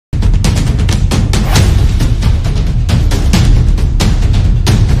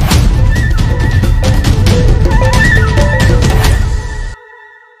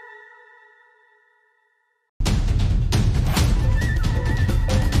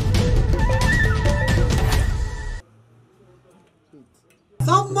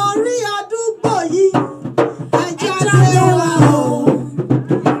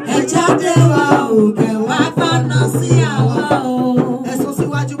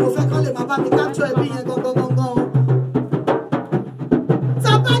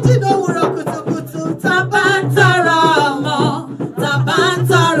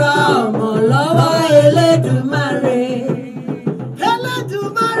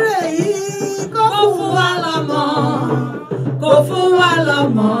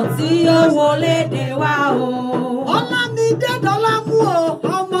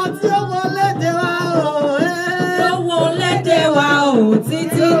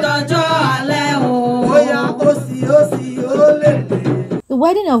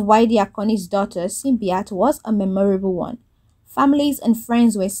wedding of Waidi Akanni'S daughter, Simbiat, was a memorable one. Families and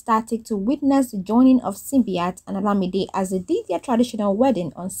friends were ecstatic to witness the joining of Simbiat and Olamide as they did their traditional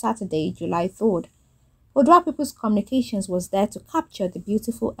wedding on Saturday, July 3rd. Odua People's Communications was there to capture the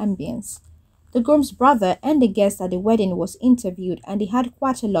beautiful ambience. The groom's brother and the guest at the wedding was interviewed and they had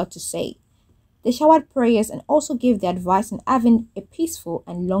quite a lot to say. They showered prayers and also gave their advice on having a peaceful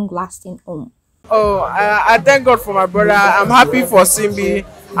and long-lasting home. Oh, I thank God for my brother. I'm happy for Simbi,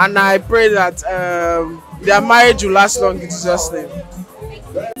 and I pray that their marriage will last long in Jesus' name.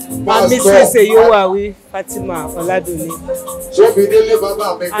 My Mrs. Waidi Fatima Oladuni.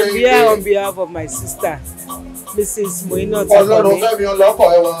 I'm here on behalf of my sister, Mrs. Moinot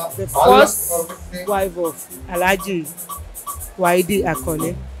Akanni, the first wife of Alhaji Waidi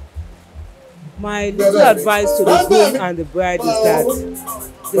Akanni. My little advice to the groom and the bride is that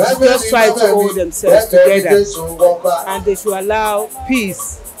they should just try to hold themselves together and they should allow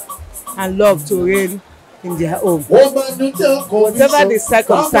peace and love to reign in their home. Whatever the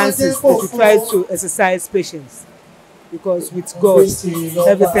circumstances, they should try to exercise patience, because with God,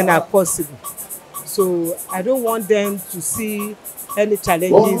 everything is possible. So I don't want them to see any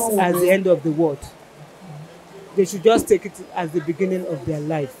challenges as the end of the world. They should just take it as the beginning of their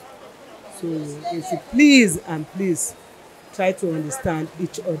life. So they should please try to understand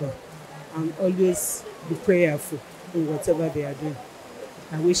each other and always be prayerful in whatever they are doing.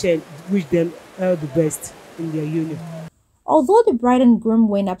 I wish them all the best in their union. Although the bride and groom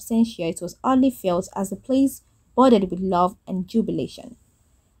were in absentia, it was hardly felt as the place budded with love and jubilation.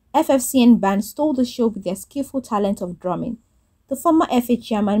 FFCN band stole the show with their skillful talent of drumming. The former FA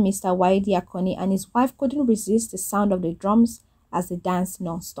chairman, Mr. Waidi Akanni, and his wife couldn't resist the sound of the drums as they danced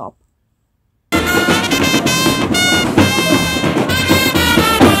non-stop.